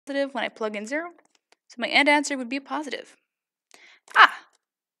positive when I plug in 0. So my end answer would be positive. Ah,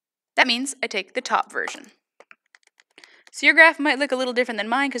 that means I take the top version. So your graph might look a little different than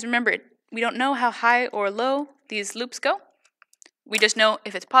mine because remember, we don't know how high or low these loops go. We just know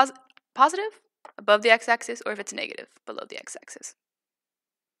if it's positive above the x-axis or if it's negative below the x-axis.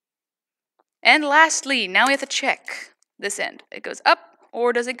 And lastly, now we have to check this end. It goes up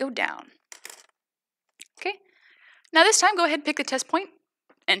or does it go down? Okay. Now this time, go ahead and pick the test point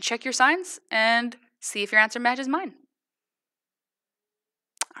and check your signs and see if your answer matches mine.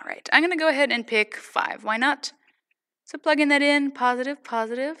 All right, I'm going to go ahead and pick 5. Why not? So plugging that in, positive,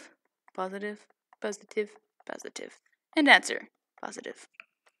 positive, positive, positive, positive, and answer, positive.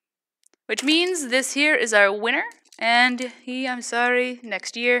 Which means this here is our winner, and I'm sorry,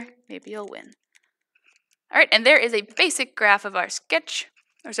 next year, maybe you'll win. All right, and there is a basic graph of our sketch,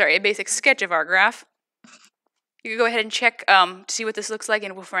 a basic sketch of our graph. You can go ahead and check to see what this looks like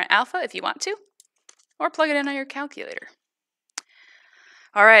in Wolfram Alpha if you want to, or plug it in on your calculator.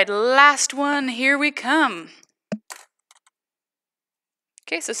 All right, last one, here we come.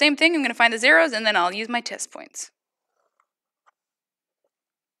 Okay, so same thing, I'm going to find the zeros and then I'll use my test points.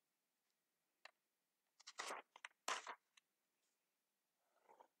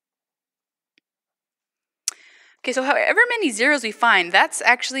 Okay, so however many zeros we find, that's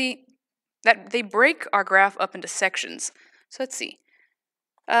actually, they break our graph up into sections. So let's see.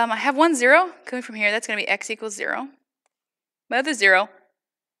 I have 1 0 coming from here, that's going to be x equals 0. My other 0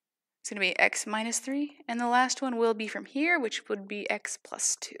 is going to be x minus 3, and the last one will be from here, which would be x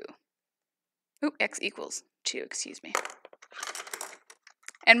plus 2. Ooh, x equals 2, excuse me.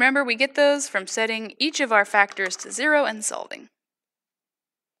 And remember, we get those from setting each of our factors to 0 and solving.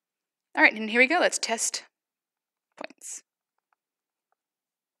 All right, and here we go. Let's test points.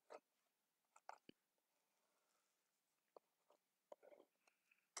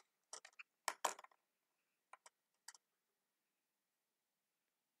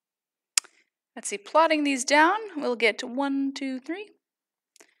 Let's see, plotting these down, we'll get 1, 2, 3,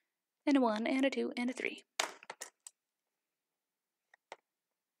 and a 1, and a 2, and a 3.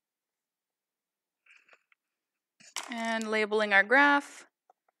 And labeling our graph.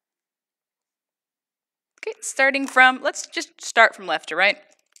 Okay, starting from, let's just start from left to right.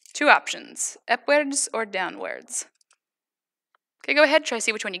 2 options, upwards or downwards. Okay, go ahead, try to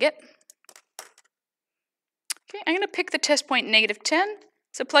see which one you get. Okay, I'm going to pick the test point -10.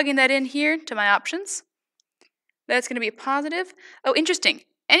 So plugging that in here to my options, that's going to be a positive. Oh, interesting.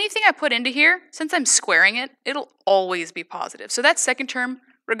 Anything I put into here, since I'm squaring it, it'll always be positive. So that second term,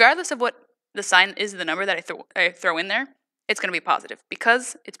 regardless of what the sign is, the number that I throw in there, it's going to be positive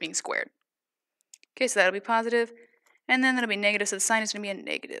because it's being squared. Okay, so that'll be positive. And then that'll be negative, so the sign is going to be a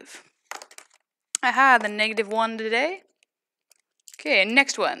negative. Aha, the -1 today. Okay,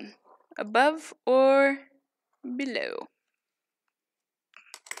 next one. Above or below?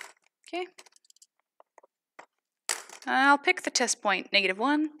 Okay. I'll pick the test point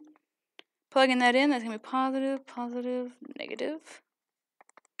 -1. Plugging that in, that's going to be positive, positive, negative.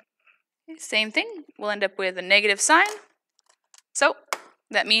 Okay, same thing. We'll end up with a negative sign. So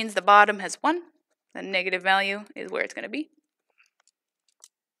that means the bottom has 1. The negative value is where it's going to be.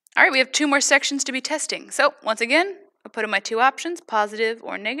 All right, we have 2 more sections to be testing. So once again, I'll put in my 2 options, positive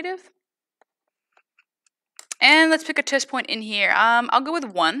or negative. And let's pick a test point in here. I'll go with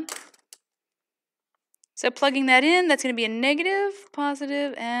 1. So plugging that in, that's going to be a negative,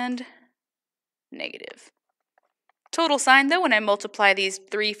 positive, and negative. Total sign, though, when I multiply these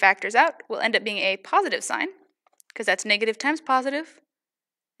 3 factors out, will end up being a positive sign, because that's negative times positive,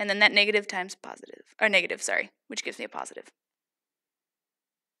 and then that negative times positive, or negative, sorry, which gives me a positive.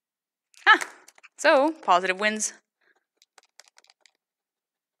 So positive wins.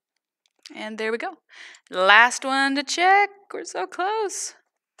 And there we go. Last one to check. We're so close.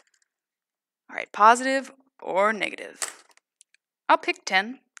 All right, positive or negative. I'll pick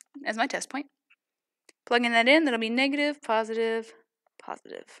 10 as my test point. Plugging that in, that'll be negative, positive,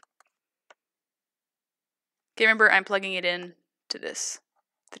 positive. Okay, remember I'm plugging it in to this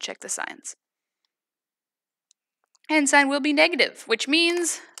to check the signs. And sign will be negative, which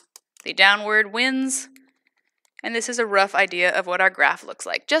means the downward wins. And this is a rough idea of what our graph looks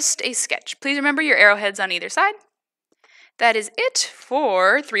like. Just a sketch. Please remember your arrowheads on either side. That is it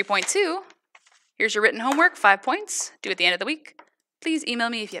for 3.2. Here's your written homework, 5 points, due at the end of the week. Please email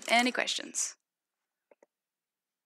me if you have any questions.